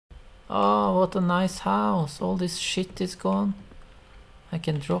Oh, what a nice house. All this shit is gone. I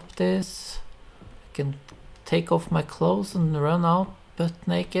can drop this. I can take off my clothes and run out butt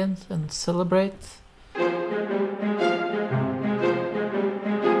naked and celebrate.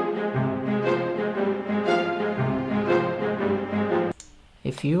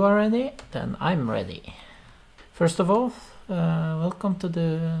 If you are ready, then I'm ready. First of all, welcome to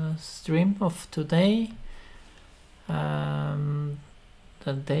the stream of today.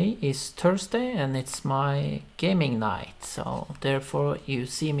 The day is Thursday and it's my gaming night, so therefore you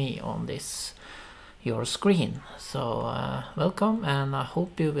see me on this your screen. So welcome, and I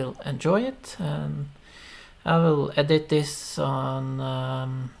hope you will enjoy it. And I will edit this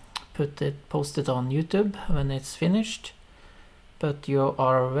on, post it on YouTube when it's finished. But you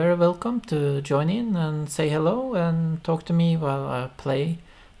are very welcome to join in and say hello and talk to me while I play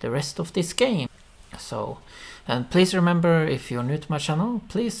the rest of this game. So, and please remember, if you're new to my channel,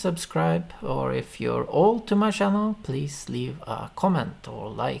 please subscribe, or if you're old to my channel, please leave a comment or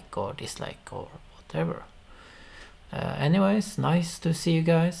like or dislike or whatever. Anyways, nice to see you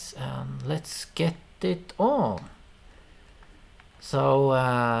guys, and let's get it on. So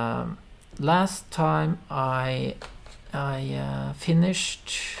last time I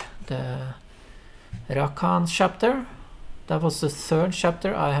finished the Rakans Chapter. That was the third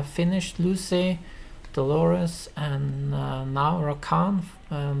chapter. I have finished Lucy, Dolores, and now Rakan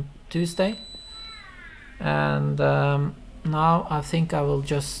Tuesday. And now I think I will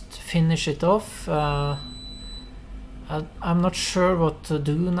just finish it off. I'm not sure what to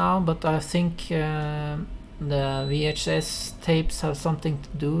do now, but I think the VHS tapes have something to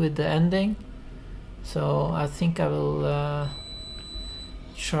do with the ending. So I think I will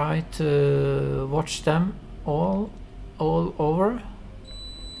try to watch them all over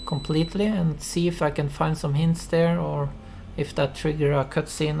completely and see if I can find some hints there, or if that trigger a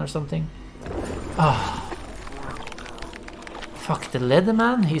cutscene or something. Ah, fuck the leather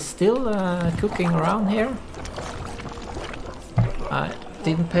man, he's still cooking around here. I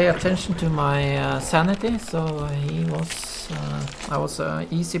didn't pay attention to my sanity, so he was I was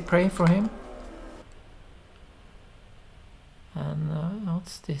easy prey for him. And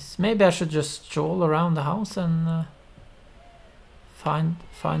what's this? Maybe I should just stroll around the house and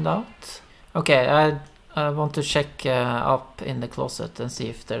find out. Okay, I want to check up in the closet and see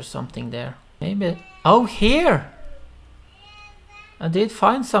if there's something there. Maybe. Oh, here! I did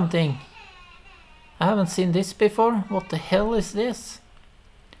find something. I haven't seen this before. What the hell is this?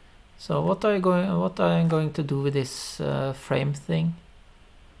 So what am I going to do with this frame thing?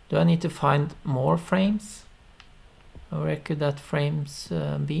 Do I need to find more frames? Where could that frames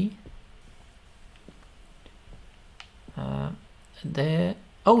be? There.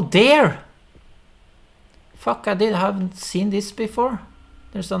 Oh, there! Fuck, I haven't seen this before.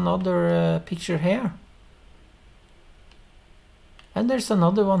 There's another picture here. And there's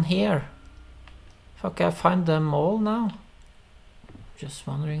another one here. Fuck, I find them all now. Just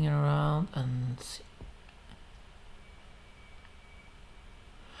wandering around and see.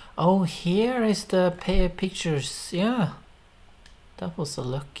 Oh, here is the pictures. Yeah, that was a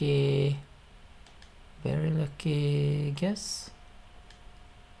lucky, very lucky guess.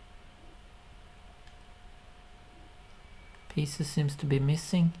 Pieces seems to be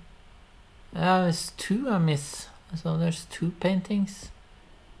missing. There's two I miss. So there's two paintings.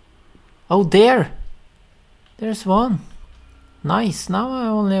 Oh, there's one. Nice. Now I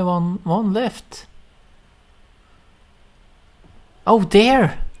only have one left. Oh,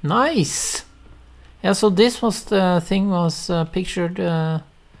 there. Nice. Yeah, so this was the thing was pictured in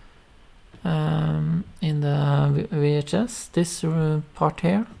the VHS, this part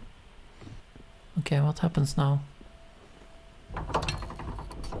here. Okay, what happens now?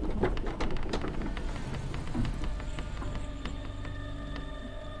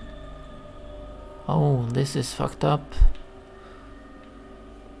 Oh, this is fucked up.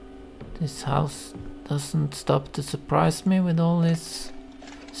 This house doesn't stop to surprise me with all these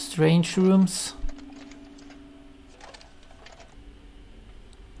strange rooms.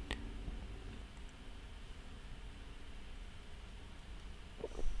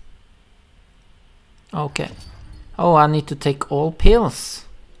 Okay. Oh, I need to take all pills.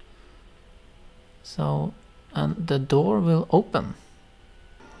 So, and the door will open.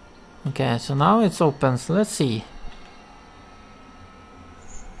 Okay, so now it's open, so let's see.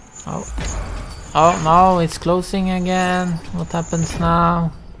 Oh, no, it's closing again. What happens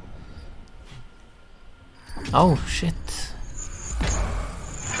now? Oh, shit.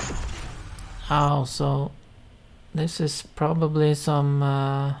 Oh, so this is probably some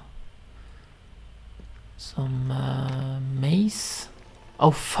maze.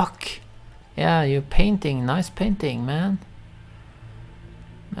 Oh fuck! Yeah, you're painting. Nice painting, man.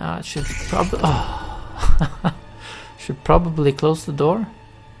 I should probably... Oh. Should probably close the door.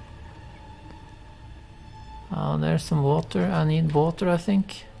 Oh, there's some water. I need water, I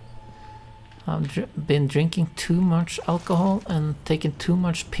think. I've been drinking too much alcohol and taking too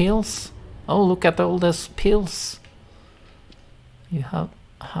much pills. Oh, look at all those pills. You have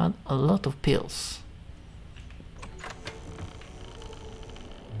had a lot of pills.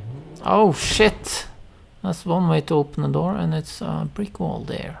 Oh shit! That's one way to open the door, and it's a brick wall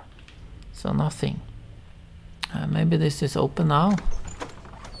there. So nothing. Maybe this is open now.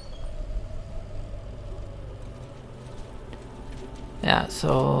 Yeah,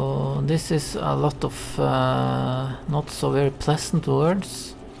 so this is a lot of not so very pleasant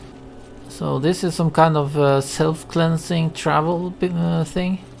words. So this is some kind of self-cleansing travel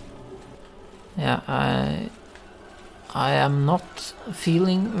thing. Yeah, I am not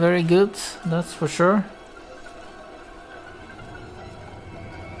feeling very good, that's for sure.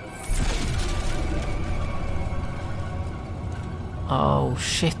 Oh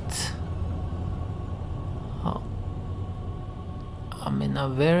shit. Oh. I'm in a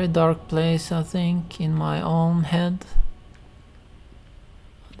very dark place, I think, in my own head.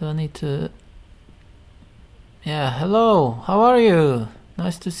 Do I need to... Yeah, hello, how are you?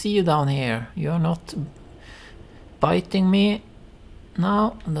 Nice to see you down here. You're not biting me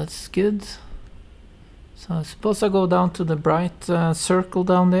now, that's good. So I suppose I go down to the bright circle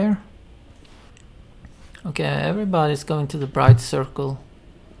down there. Okay, everybody's going to the bright circle.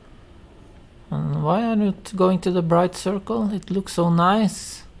 And why are you not going to the bright circle? It looks so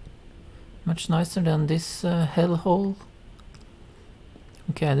nice. Much nicer than this hellhole.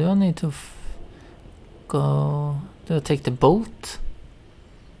 Okay, do I need to go... Do I take the boat?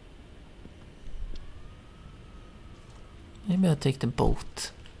 Maybe I'll take the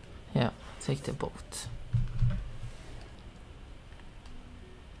boat. Yeah, take the boat.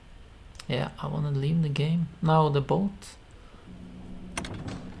 Yeah, I want to leave the game. Now the boat.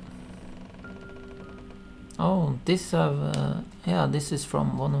 Oh, this yeah, this is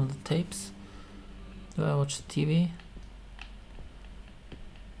from one of the tapes. Do I watch the TV?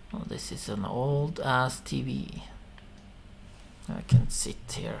 Oh, this is an old ass TV. I can sit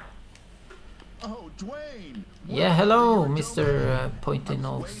here. Oh, Dwayne! Yeah, hello, Mr. Pointy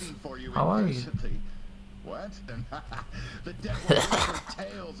Nose. How are you? What? The dead will remember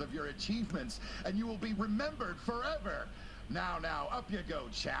tales of your achievements, and you will be remembered forever. Now, up you go,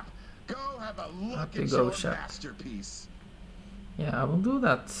 chap. Go have a look at your masterpiece. Yeah, I will do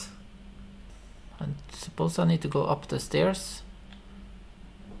that. I suppose I need to go up the stairs.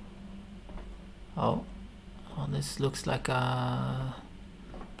 Oh, this looks like a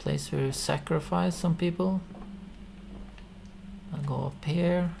place where you sacrifice some people. I'll go up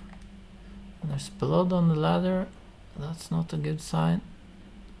here. And there's blood on the ladder. That's not a good sign.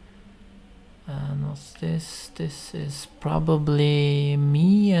 And what's this? This is probably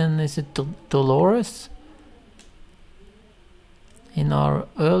me, and is it Dolores? In our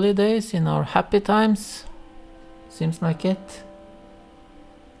early days, in our happy times. Seems like it.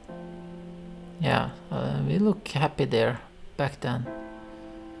 Yeah, we look happy there back then.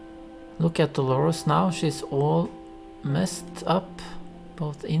 Look at Dolores now, she's all messed up.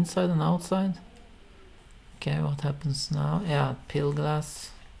 Both inside and outside. Okay, what happens now? Yeah, pill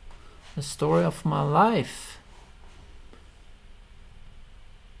glass. The story of my life.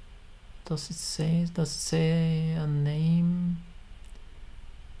 Does it say a name?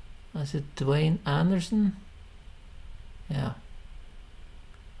 Is it Dwayne Anderson? Yeah.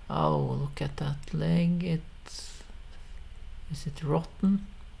 Oh, look at that leg. Is it rotten?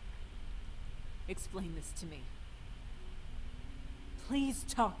 Explain this to me. Please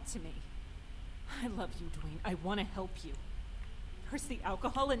talk to me. I love you, Dwayne. I want to help you. First the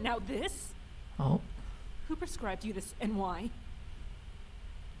alcohol and now this? Oh. Who prescribed you this and why?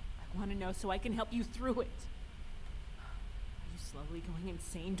 I want to know so I can help you through it. Are you slowly going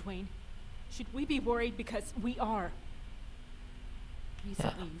insane, Dwayne? Should we be worried? Because we are.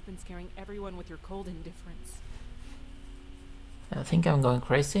 Recently, you've been scaring everyone with your cold indifference. I think I'm going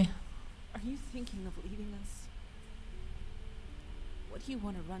crazy. Are you thinking of leaving us? What do you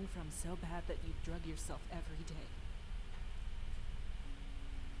want to run from so bad that you drug yourself every day?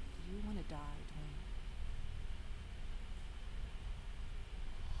 Do you want to die,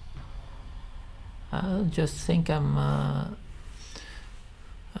 Dwayne? I just think I'm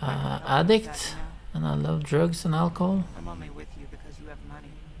addict, and I love drugs and alcohol. I'm only with you because you have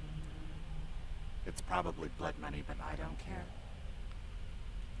money. It's probably blood money, but I don't care.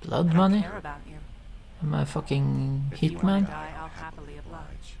 Blood I money? don't care about you. Am I fucking If you want hitman? to die, I'll happily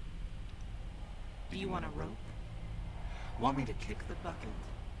oblige. Do you want a rope? Want me to kick the bucket?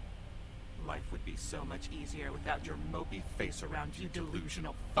 Life would be so much easier without your mopey face around, you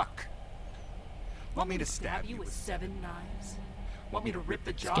delusional fuck. Want me to stab you with 7 knives? Want me to rip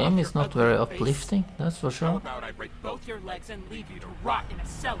the jaw This game off is your not very ugly face? uplifting, that's for How sure. about I break both your legs and leave you to rot in a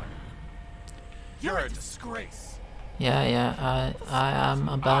cellar? You're a disgrace. Yeah, I am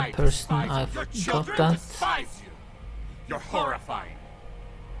a bad I person, despise you. I've Your got children that. despise you. You're horrifying.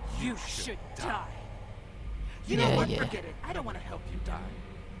 You should die. You know Yeah, what? yeah. Forget it. I don't want to help you die.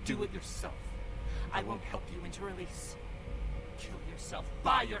 Do it yourself. I won't help you into release. Kill yourself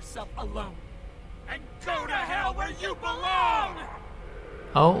by yourself alone. And go to hell where you belong!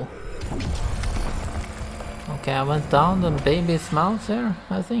 Oh. Okay, I went down the baby's mouth there,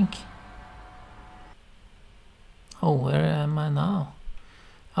 I think. Oh, where am I now?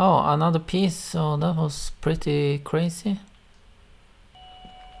 Oh, another piece, so that was pretty crazy.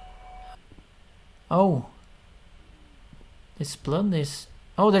 Oh. This blood is...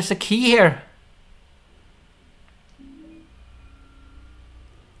 Oh, there's a key here!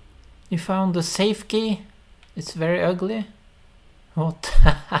 You found the safe key? It's very ugly. What?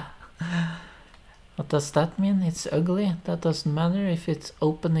 What does that mean? It's ugly? That doesn't matter if it's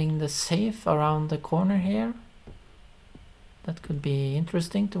opening the safe around the corner here. That could be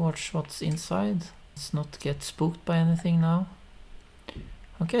interesting to watch what's inside. Let's not get spooked by anything now.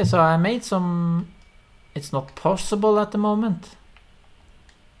 Okay, so I made some... It's not possible at the moment.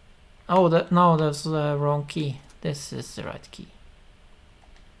 Oh, no, that's the wrong key. This is the right key.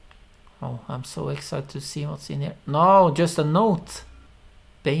 Oh, I'm so excited to see what's in here. No, just a note.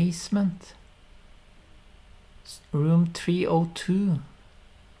 Basement. Room 302.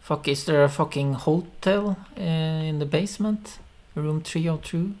 Fuck, is there a fucking hotel in the basement? Room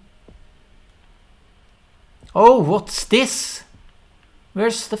 302. Oh, what's this? Where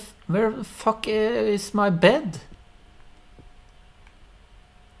the fuck is my bed?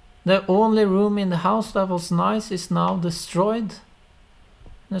 The only room in the house that was nice is now destroyed.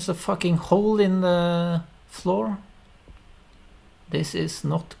 There's a fucking hole in the floor. This is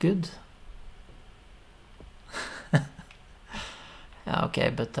not good. Okay,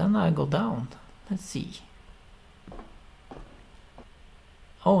 but then I go down. Let's see.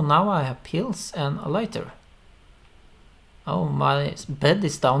 Oh, now I have pills and a lighter. Oh, my bed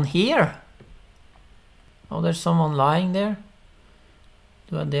is down here. Oh, there's someone lying there.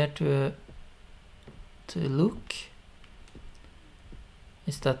 Do I dare to look?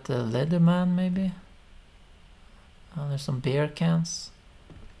 Is that the Leatherman maybe? Oh, there's some beer cans.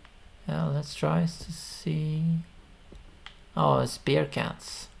 Yeah, let's try to see. Oh, it's beer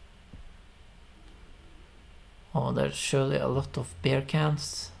cans. Oh, there's surely a lot of beer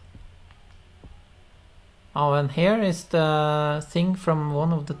cans. Oh, and here is the thing from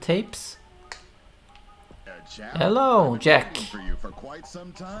one of the tapes. Hello, Jack.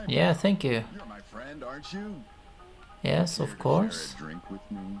 Yeah, thank you. You're my friend, aren't you? Yes, of course. Drink with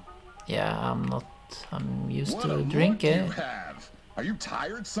me? Yeah, I'm used What to a drink, look eh? you have. Are you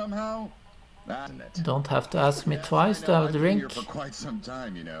tired somehow? Don't have to ask me twice to have a drink. I've been here for quite some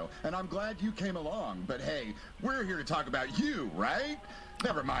time, you know, and I'm glad you came along. But hey, we're here to talk about you, right?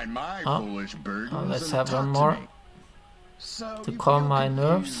 Never mind my foolish burdens. Let's and have one talk to more me. So to you calm feel my confused,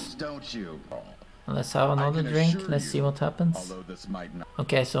 nerves. don't you? Let's have another drink. Let's see what happens. Although this might not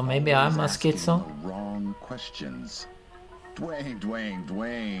Okay, so maybe I'm a asking schizo. the wrong questions.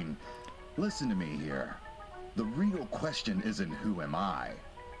 Dwayne. Listen to me here. The real question isn't who am I,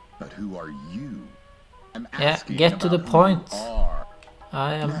 but who are you? I'm Yeah, asking get to the about who point. you are.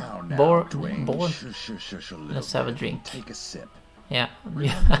 I am Now, bored. Dwayne, shush a little Let's have a bit. drink. Take a sip. Yeah.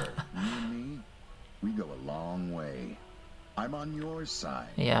 Remember, you and me, we go a long way. I'm on your side.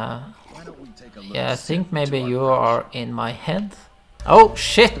 Yeah. Why don't we take a little Yeah, I sip think maybe to our you friendship? are in my head. Oh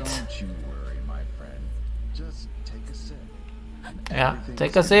shit! Don't you worry, my friend. Just take a sip. Yeah, Everything's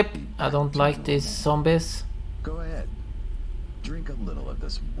take a gonna sip. be I back don't to like these normal. zombies. Go ahead. Drink a little of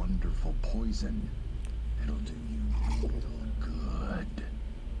this wonderful poison. It'll do you real good.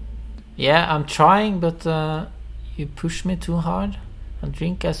 Yeah, I'm trying, but you push me too hard. I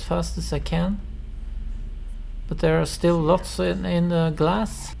drink as fast as I can. But there are still lots in the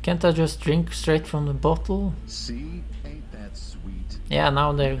glass. Can't I just drink straight from the bottle? See? Ain't that sweet? Yeah,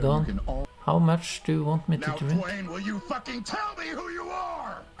 now they're You gone. can all... How much do you want me to Now, drink? Dwayne, will you fucking tell me who you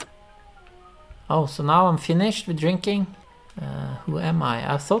are? Oh, so now I'm finished with drinking. Who am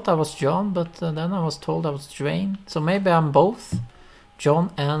I? I thought I was John, but then I was told I was Dwayne. So maybe I'm both.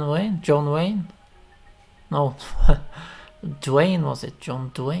 John and Wayne. John Wayne. No. Dwayne was it?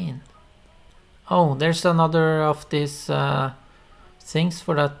 John Dwayne. Oh, there's another of these things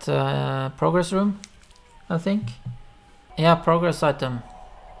for that progress room, I think. Yeah, progress item.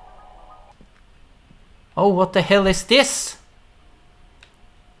 Oh, what the hell is this?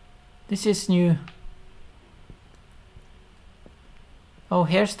 This is new. Oh,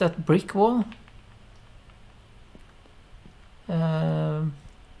 here's that brick wall. So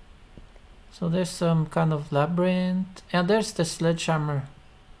there's some kind of labyrinth. And there's the sledgehammer.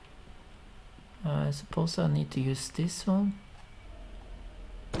 I suppose I need to use this one.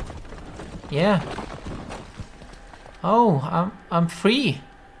 Yeah. Oh, I'm free.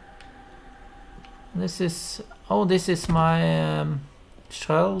 This is my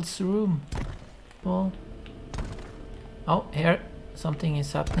Charles' room. Well, oh, here something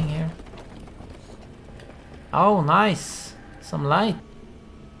is happening here. Oh, nice, some light.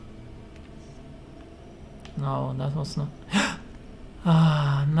 No, that was not.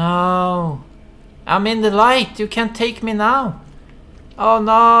 Ah, no, I'm in the light. You can't take me now. Oh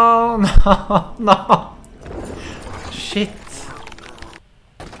no, no, no. Shit.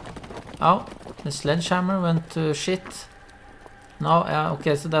 Oh. The sledgehammer went to shit. No,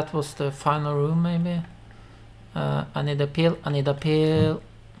 okay, so that was the final room maybe. I need a pill, I need a pill.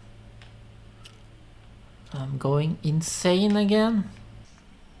 I'm going insane again.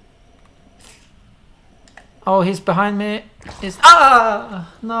 Oh, he's behind me. He's...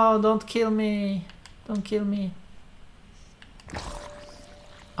 Ah! No, don't kill me. Don't kill me.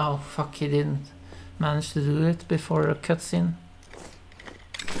 Oh, fuck, he didn't manage to do it before a cutscene.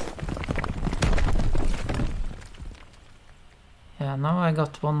 Yeah, now I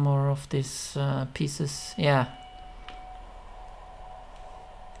got one more of these pieces. Yeah.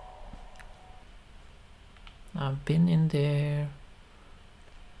 I've been in there.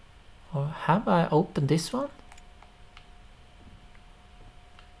 Or have I opened this one?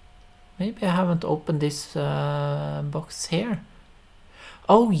 Maybe I haven't opened this box here.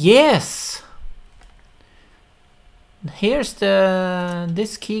 Oh yes! Here's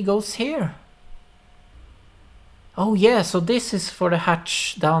this key goes here. Oh yeah, so this is for the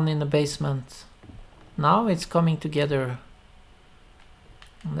hatch down in the basement. Now it's coming together.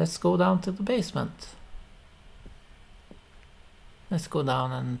 Let's go down to the basement. Let's go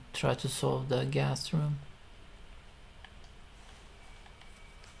down and try to solve the gas room.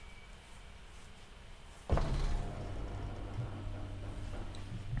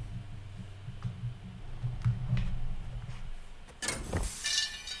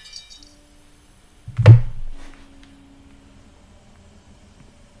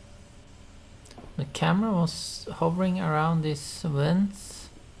 The camera was hovering around these vents.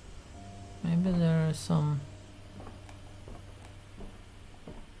 Maybe there are some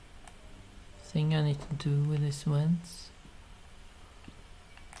thing I need to do with these vents.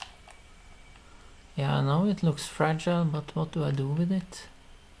 Yeah, I know it looks fragile, but what do I do with it?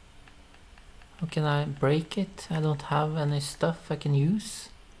 How can I break it? I don't have any stuff I can use.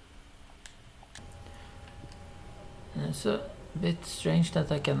 And it's a bit strange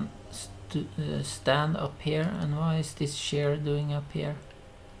that I can stand up here, and why is this chair doing up here?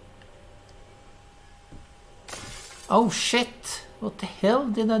 Oh shit! What the hell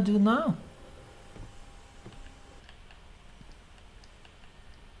did I do now?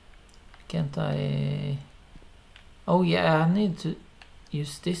 Can't I... Oh yeah, I need to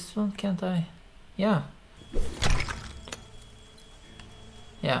use this one, can't I? Yeah.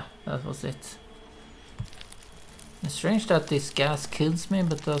 Yeah, that was it. It's strange that this gas kills me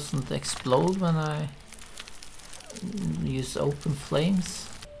but doesn't explode when I use open flames.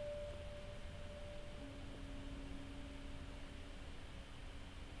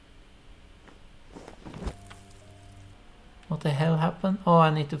 What the hell happened? Oh, I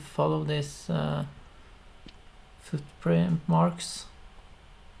need to follow this footprint marks.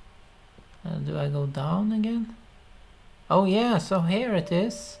 Do I go down again? Oh yeah, so here it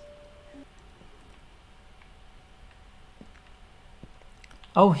is.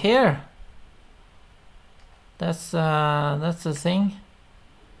 Oh, here. That's the thing.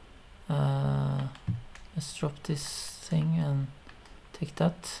 Let's drop this thing and take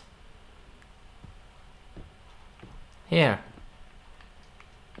that. Here.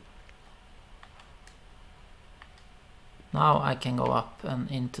 Now I can go up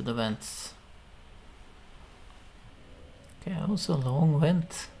and into the vents. Okay, also long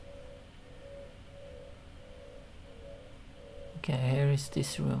vent. Okay, here is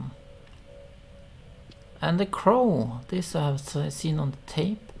this room. And the crow. This I have seen on the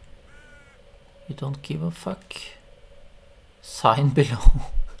tape. You don't give a fuck. Sign below.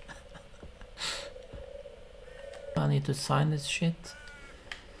 I need to sign this shit.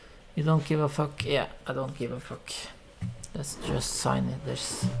 You don't give a fuck? Yeah, I don't give a fuck. Let's just sign it,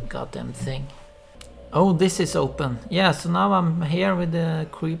 this goddamn thing. Oh, this is open. Yeah, so now I'm here with the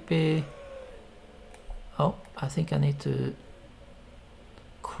creepy... Oh, I think I need to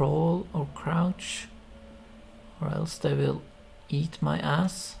crawl or crouch, or else they will eat my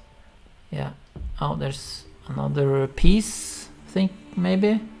ass. Yeah. Oh, there's another piece, I think,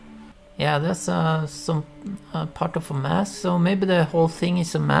 maybe. Yeah, that's some part of a mask, so maybe the whole thing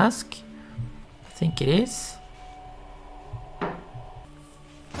is a mask. I think it is.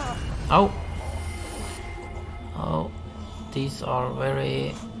 Oh! Oh, these are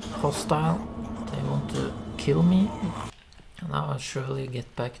very hostile. They want to kill me. Now I'll surely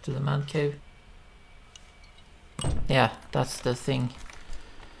get back to the man cave. Yeah, that's the thing.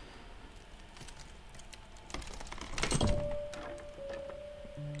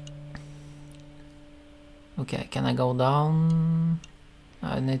 Okay, can I go down?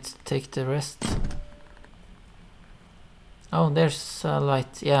 I need to take the rest. Oh, there's a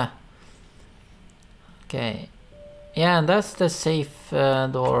light, yeah. Okay. Yeah, and that's the safe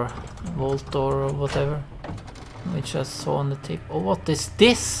door, vault door or whatever, which I saw on the tape. Oh, what is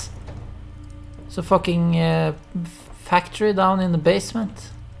this? It's a fucking factory down in the basement.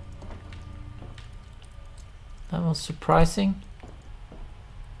 That was surprising.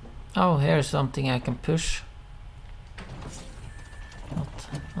 Oh, here's something I can push.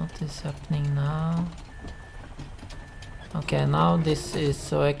 What is happening now? Okay, now this is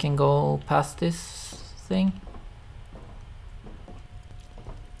so I can go past this thing.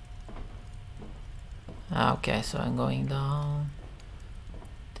 Okay, so I'm going down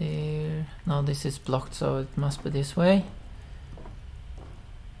there. Now this is blocked, so it must be this way.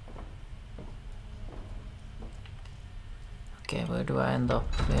 Okay, where do I end up?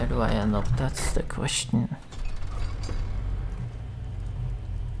 Where do I end up? That's the question.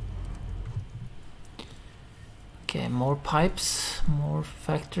 Okay, more pipes, more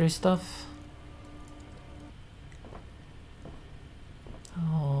factory stuff.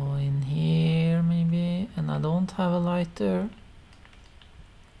 Oh, in here maybe, and I don't have a lighter.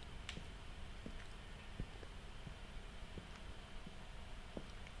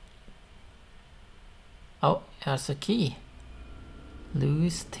 Oh, there's a key.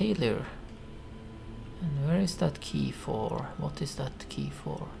 Lewis Taylor. And where is that key for? What is that key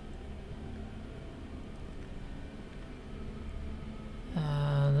for?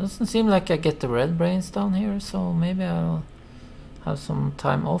 Doesn't seem like I get the red brains down here, so maybe I'll have some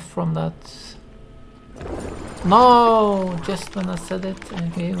time off from that. No! Just when I said it,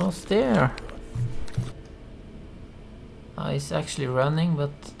 he was there. He's actually running,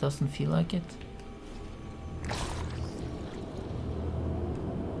 but doesn't feel like it.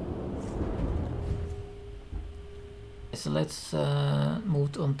 So let's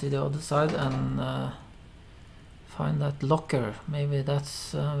move on to the other side and find that locker. Maybe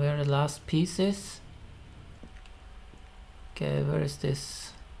that's where the last piece is. Okay, where is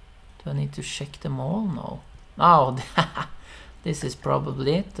this? Do I need to check them all? No. Oh, this is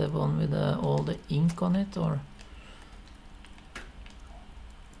probably it. The one with all the ink on it, or...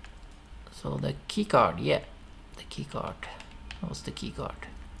 So the key card, yeah. The key card. That was the key card.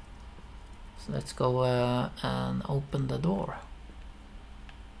 So let's go and open the door.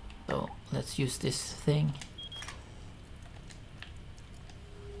 So let's use this thing.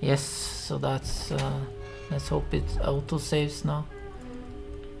 Yes, so that's... let's hope it auto-saves now.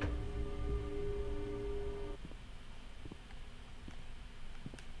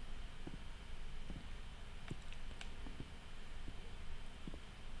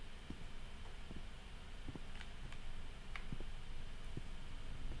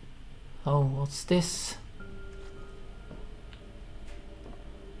 Oh, what's this?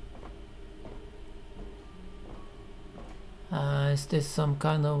 Is this some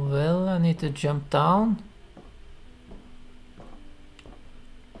kind of well? I need to jump down.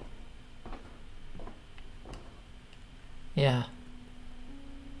 Yeah.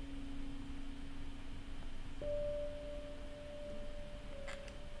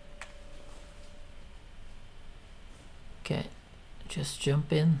 Okay, just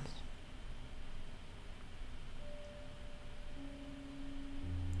jump in.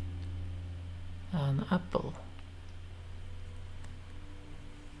 An apple.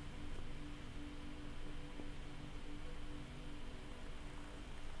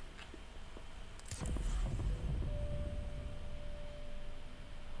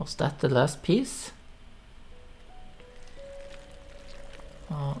 Was that the last piece?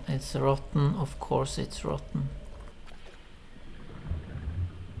 Oh, it's rotten. Of course it's rotten.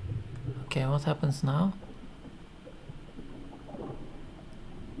 Okay, what happens now?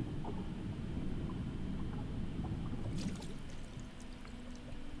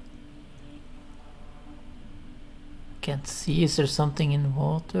 Can't see. Is there something in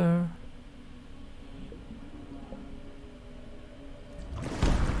water?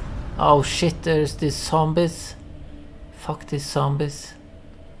 Oh shit, there's these zombies. Fuck these zombies.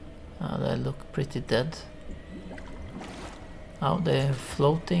 Oh, they look pretty dead. Oh, they're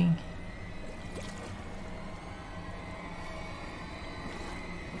floating.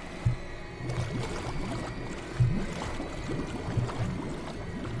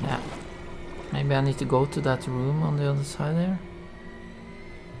 Yeah. Maybe I need to go to that room on the other side there.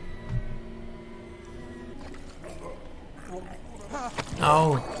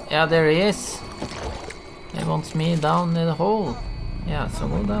 Oh, yeah, there he is. He wants me down in the hole. Yeah, so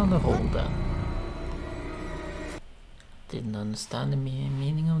go down the hole then. Didn't understand the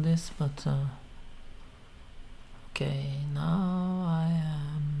meaning of this, but okay, now I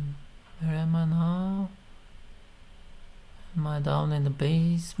am... Where am I now? Am I down in the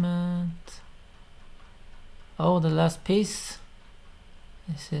basement? Oh, the last piece.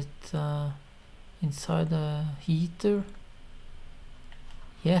 Is it inside the heater?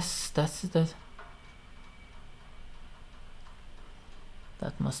 Yes, that's it.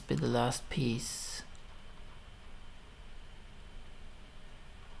 That must be the last piece.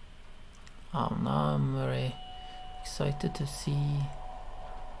 Oh, now I'm very excited to see.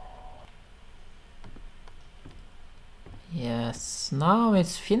 Yes, now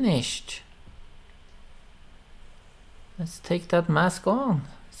it's finished. Let's take that mask on.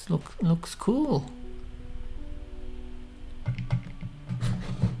 It looks cool.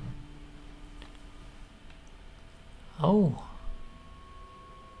 Oh,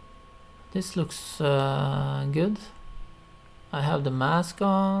 this looks good. I have the mask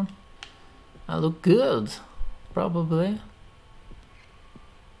on. I look good, probably.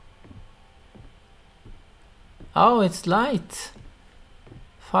 Oh, it's light.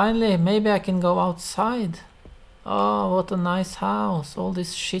 Finally, maybe I can go outside. Oh, what a nice house. All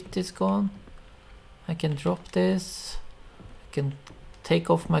this shit is gone. I can drop this. I can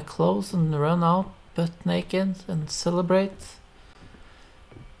take off my clothes and run out butt naked and celebrate.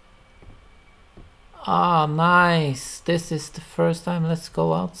 Ah, nice. This is the first time. Let's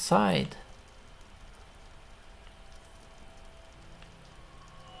go outside.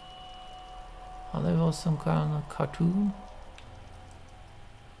 Oh, there was some kind of cartoon.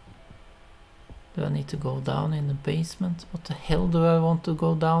 Do I need to go down in the basement? What the hell do I want to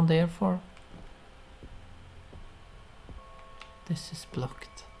go down there for? This is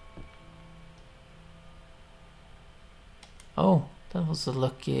blocked. Oh, that was a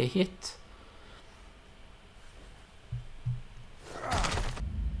lucky hit.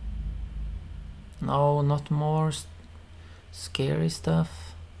 No, not more scary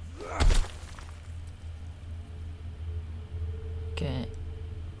stuff. Okay.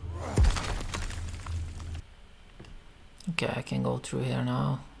 Okay, I can go through here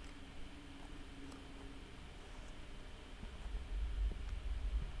now.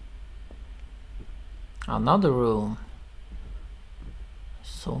 Another room.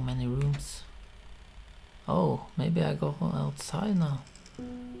 So many rooms. Oh, maybe I go outside now.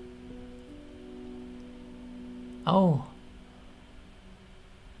 Oh.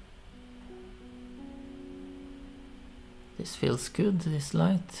 This feels good, this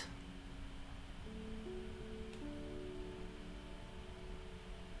light.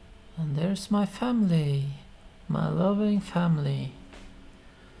 And there's my family. My loving family.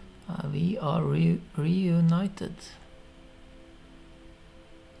 We are reunited.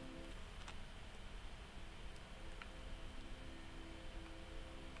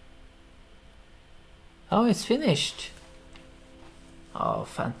 Oh, it's finished. Oh,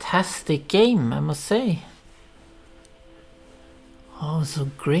 fantastic game, I must say. Oh, it's a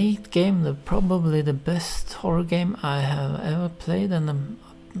great game. Probably the best horror game I have ever played,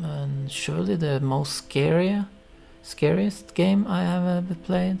 and surely the most scariest game I have ever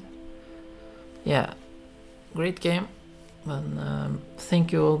played. Yeah, great game. And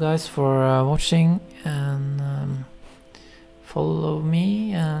thank you all guys for watching, and follow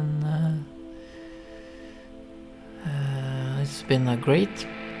me, and it's been a great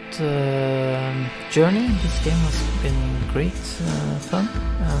journey. This game has been great fun,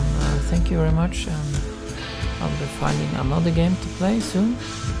 and thank you very much, and I'll be finding another game to play soon.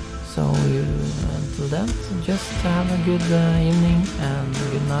 So until then, just have a good evening and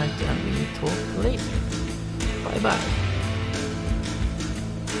good night, and we talk later. Bye bye.